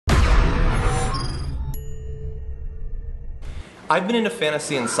I've been into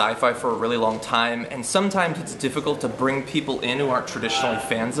fantasy and sci-fi for a really long time, and sometimes it's difficult to bring people in who aren't traditionally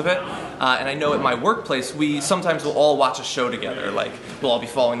fans of it. And I know at my workplace, we sometimes will all watch a show together, like we'll all be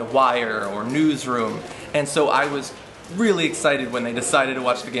following The Wire or Newsroom. And so I was really excited when they decided to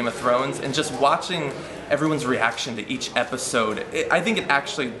watch the Game of Thrones, and just watching everyone's reaction to each episode, I think it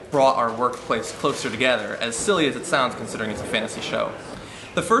actually brought our workplace closer together, as silly as it sounds considering it's a fantasy show.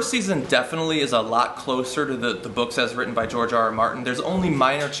 The first season definitely is a lot closer to the books as written by George R.R. Martin. There's only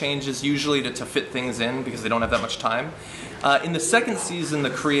minor changes usually to fit things in because they don't have that much time. In the second season, the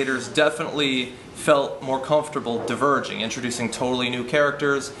creators definitely felt more comfortable diverging, introducing totally new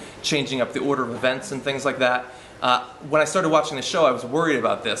characters, changing up the order of events and things like that. When I started watching the show, I was worried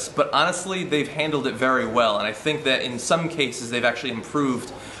about this, but honestly, they've handled it very well, and I think that in some cases they've actually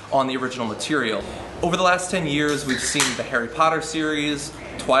improved on the original material. Over the last 10 years, we've seen the Harry Potter series,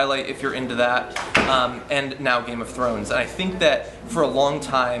 Twilight if you're into that, and now Game of Thrones. And I think that for a long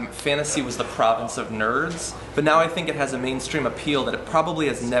time, fantasy was the province of nerds, but now I think it has a mainstream appeal that it probably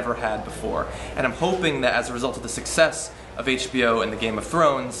has never had before. And I'm hoping that as a result of the success of HBO and the Game of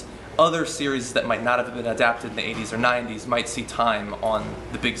Thrones, other series that might not have been adapted in the 80s or 90s might see time on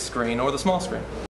the big screen or the small screen.